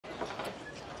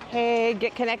Hey,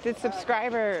 GetConnected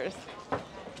subscribers.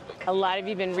 A lot of you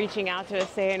have been reaching out to us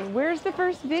saying, where's the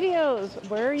first videos?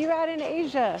 Where are you at in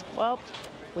Asia? Well,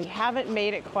 we haven't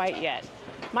made it quite yet.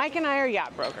 Mike and I are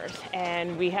yacht brokers,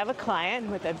 and we have a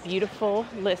client with a beautiful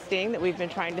listing that we've been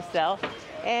trying to sell,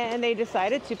 and they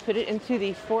decided to put it into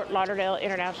the Fort Lauderdale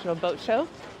International Boat Show.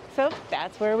 So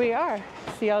that's where we are.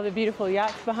 See all the beautiful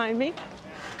yachts behind me?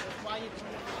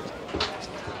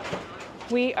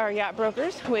 We are yacht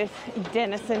brokers with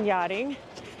Denison Yachting,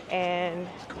 and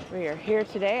we are here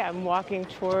today. I'm walking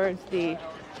towards the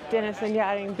Denison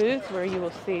Yachting booth where you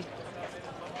will see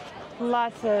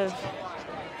lots of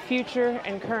future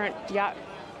and current yacht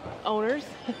owners.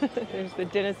 There's the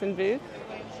Denison booth.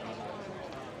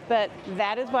 But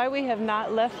that is why we have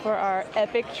not left for our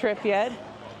epic trip yet.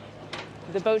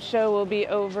 The boat show will be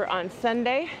over on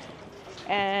Sunday,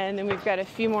 and then we've got a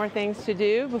few more things to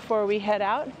do before we head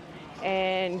out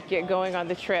and get going on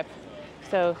the trip.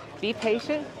 So be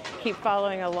patient, keep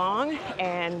following along,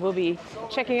 and we'll be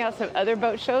checking out some other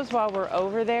boat shows while we're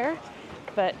over there.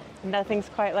 But nothing's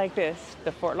quite like this.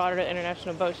 The Fort Lauderdale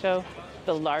International Boat Show,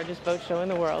 the largest boat show in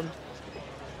the world.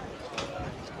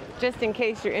 Just in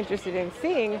case you're interested in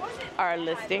seeing our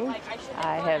listing,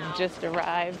 I have just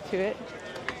arrived to it.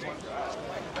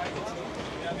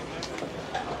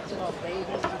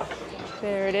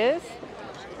 There it is.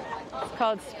 It's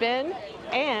called Spin,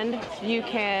 and you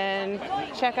can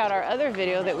check out our other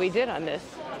video that we did on this.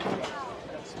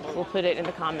 We'll put it in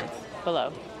the comments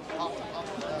below.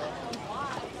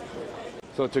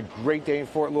 So it's a great day in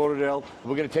Fort Lauderdale.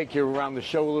 We're going to take you around the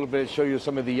show a little bit, show you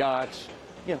some of the yachts,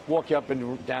 walk you up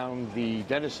and down the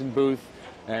Denison booth,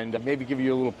 and maybe give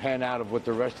you a little pan out of what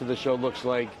the rest of the show looks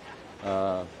like.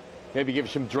 Maybe give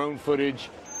some drone footage,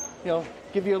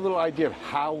 give you a little idea of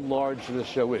how large the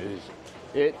show is.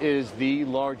 It is the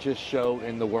largest show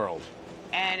in the world.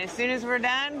 And as soon as we're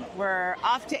done, we're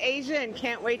off to Asia and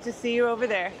can't wait to see you over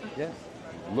there. Yes.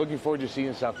 Looking forward to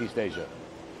seeing Southeast Asia.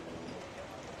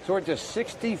 So we're at the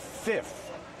 65th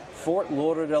Fort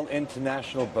Lauderdale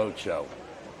International Boat Show.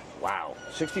 Wow,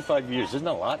 65 years, isn't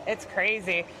that a lot? It's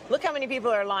crazy. Look how many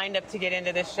people are lined up to get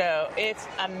into this show. It's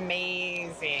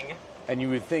amazing. And you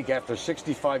would think after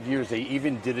 65 years, they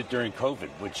even did it during COVID,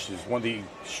 which is one of the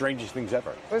strangest things ever.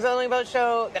 It was the only boat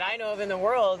show that I know of in the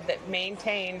world that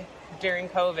maintained during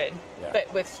COVID. Yeah.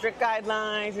 But with strict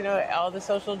guidelines, all the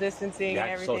social distancing and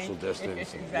everything. Social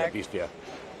distancing. Exactly.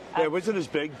 Yeah, it wasn't as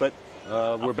big, but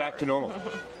we're back to normal.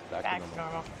 Back to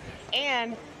normal.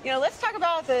 And, let's talk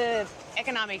about the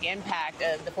economic impact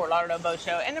of the Fort Lauderdale Boat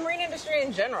Show and the marine industry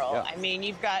in general. Yeah. I mean,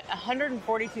 you've got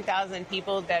 142,000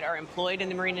 people that are employed in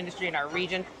the marine industry in our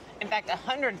region. In fact,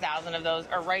 100,000 of those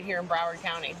are right here in Broward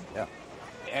County. Yeah.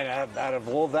 And out of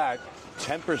all that,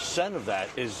 10% of that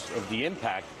of the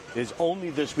impact is only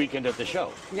this weekend at the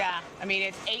show. Yeah, I mean,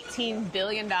 it's $18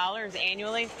 billion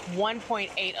annually.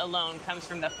 1.8 alone comes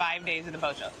from the 5 days of the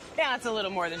boat show. Now, it's a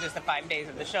little more than just the 5 days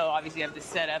of the show. Obviously, you have the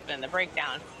setup and the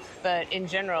breakdown. But in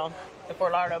general, the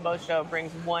Fort Lauderdale Boat Show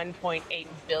brings $1.8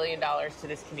 billion to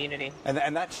this community.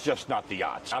 And that's just not the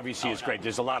yachts. Obviously, it's great.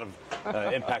 There's a lot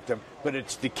of impact, but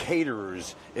it's the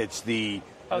caterers, it's the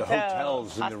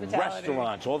hotels and the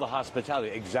restaurants, all the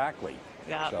hospitality. Exactly.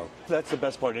 Yeah. So that's the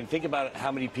best part. And think about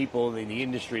how many people in the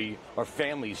industry are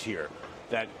families here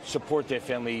that support their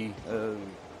family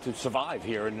to survive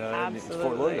here in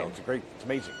Fort Lauderdale. It's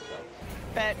amazing. So.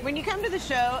 But when you come to the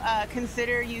show,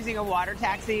 consider using a water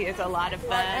taxi. It's a lot of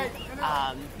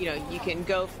fun. You can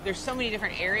go, there's so many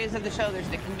different areas of the show. There's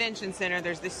the convention center,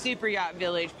 there's the Super Yacht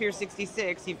Village, Pier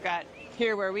 66. You've got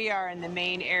here where we are in the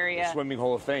main area. The Swimming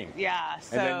Hall of Fame. Yeah.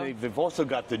 So, and then they've also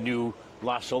got the new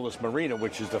Las Olas Marina,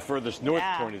 which is the furthest north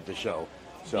point of the show.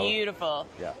 So, beautiful.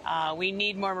 Yeah. We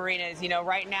need more marinas.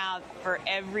 Right now, for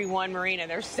every one marina,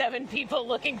 there's 7 people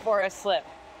looking for a slip.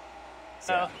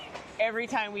 So every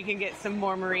time we can get some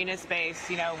more marina space,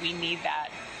 we need that.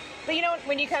 But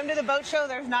when you come to the boat show,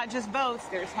 there's not just boats.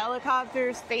 There's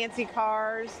helicopters, fancy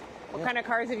cars. What kind of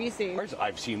cars have you seen?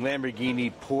 I've seen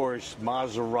Lamborghini, Porsche,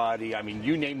 Maserati. I mean,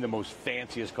 you name the most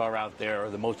fanciest car out there or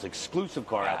the most exclusive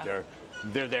car out there.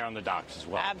 They're there on the docks as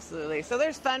well. Absolutely. So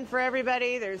there's fun for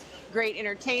everybody. There's great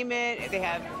entertainment. They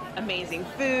have amazing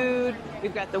food.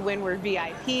 We've got the Windward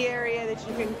VIP area that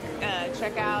you can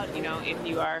check out, if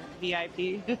you are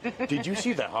VIP. Did you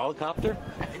see the helicopter?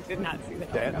 I did not see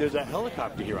that. There's a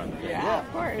helicopter here on the Yeah,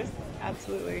 of course.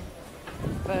 Absolutely.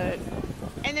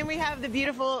 And then we have the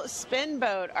beautiful Spin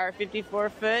boat, our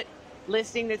 54-foot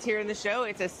listing that's here in the show.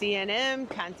 It's a CNM,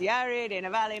 Cantiare de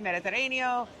Navale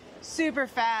Mediterraneo. Super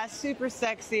fast, super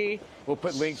sexy. We'll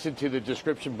put links into the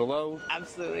description below.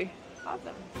 Absolutely.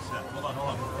 Awesome. Hold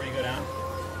on. Before you go down.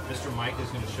 Mr. Mike is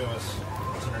going to show us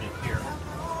what's underneath here.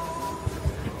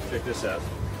 Check this out.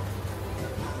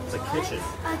 It's a kitchen.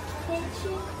 A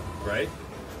kitchen? Right?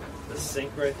 The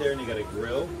sink right there, and you got a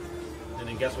grill. And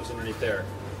then guess what's underneath there?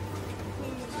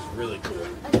 This is really cool.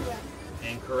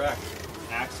 And correct.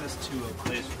 Access to a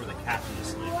place for the captain to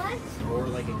sleep. What? Or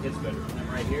like a kid's bedroom. And then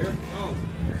right here, oh,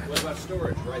 what about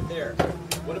storage? Right there.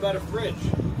 What about a fridge?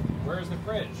 Where is the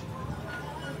fridge?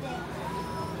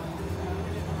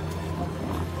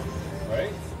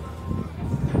 Right?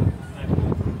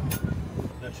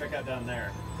 Now check out down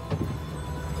there.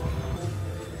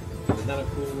 Isn't that a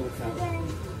cool little cabin?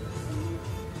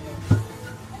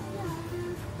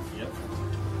 Yep.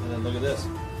 And then look at this.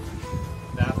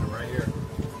 Bathroom right here.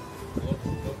 Look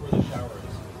where the shower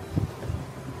is.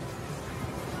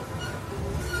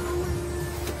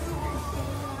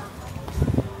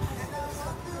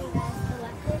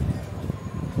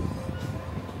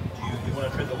 Do you want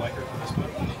to trade the liker for this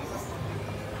boat?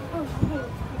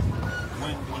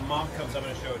 When Mom comes, I'm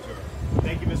going to show it to her.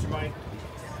 Thank you, Mr. Mike.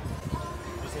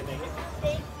 You say thank you?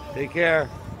 Take care.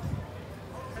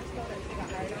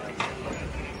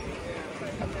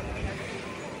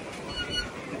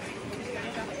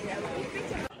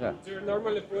 Yeah. Do you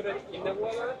normally put it in the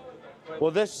water?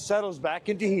 Well, this settles back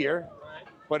into here,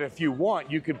 but if you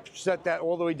want, you could set that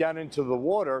all the way down into the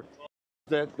water.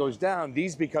 That goes down.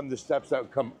 These become the steps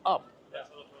that come up.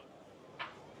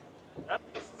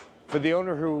 For the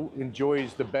owner who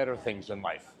enjoys the better things in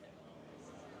life.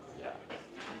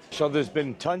 So there's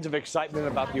been tons of excitement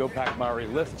about the Opak Mari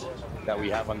lift that we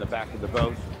have on the back of the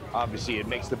boat. Obviously, it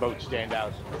makes the boat stand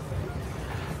out.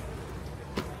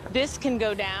 This can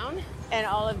go down, and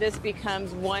all of this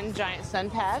becomes one giant sun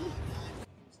pad.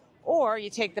 Or you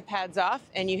take the pads off,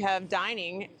 and you have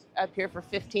dining up here for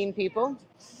 15 people.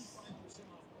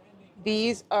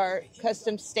 These are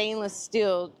custom stainless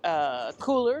steel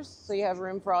coolers, so you have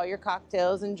room for all your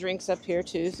cocktails and drinks up here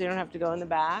too, so you don't have to go in the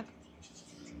back.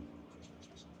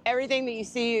 Everything that you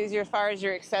see is as far as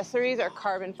your accessories are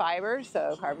carbon fibers,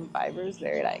 so carbon fibers,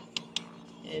 they're like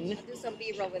in. I'll do some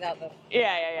B-roll without the.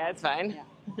 Yeah, it's fine.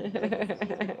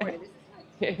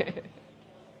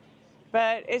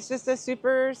 But it's just a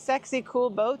super sexy,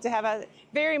 cool boat to have. A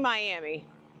very Miami.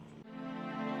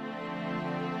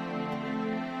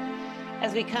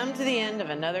 As we come to the end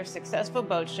of another successful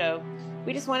boat show,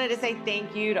 we just wanted to say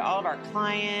thank you to all of our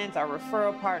clients, our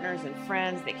referral partners, and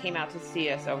friends that came out to see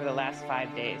us over the last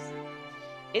 5 days.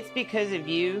 It's because of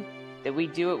you that we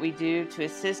do what we do to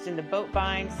assist in the boat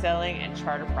buying, selling, and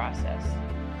charter process.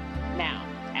 Now,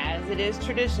 as it is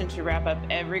tradition to wrap up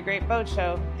every great boat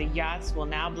show, the yachts will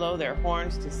now blow their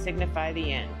horns to signify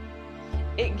the end.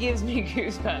 It gives me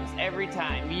goosebumps every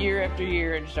time, year after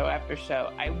year and show after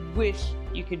show. I wish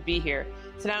you could be here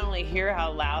to not only hear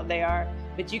how loud they are,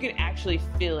 but you can actually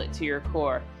feel it to your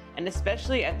core. And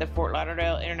especially at the Fort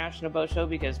Lauderdale International Boat Show,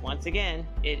 because once again,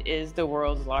 it is the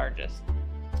world's largest.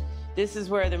 This is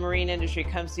where the marine industry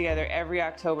comes together every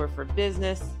October for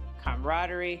business,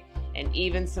 camaraderie, and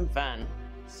even some fun.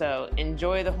 So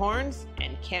enjoy the horns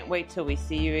and can't wait till we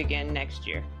see you again next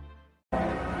year.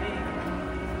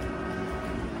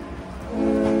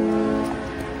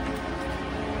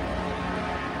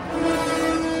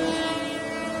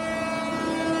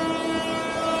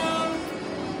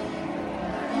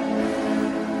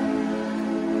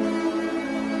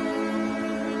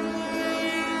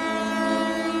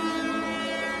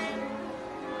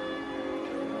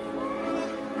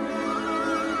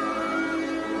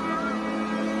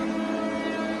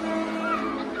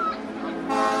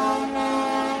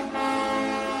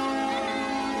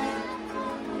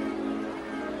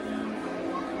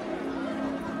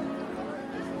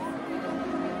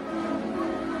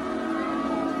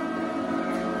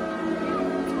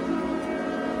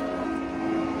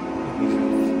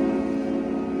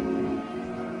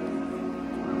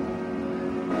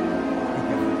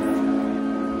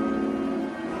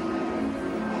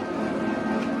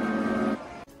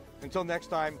 Until next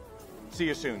time, see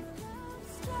you soon.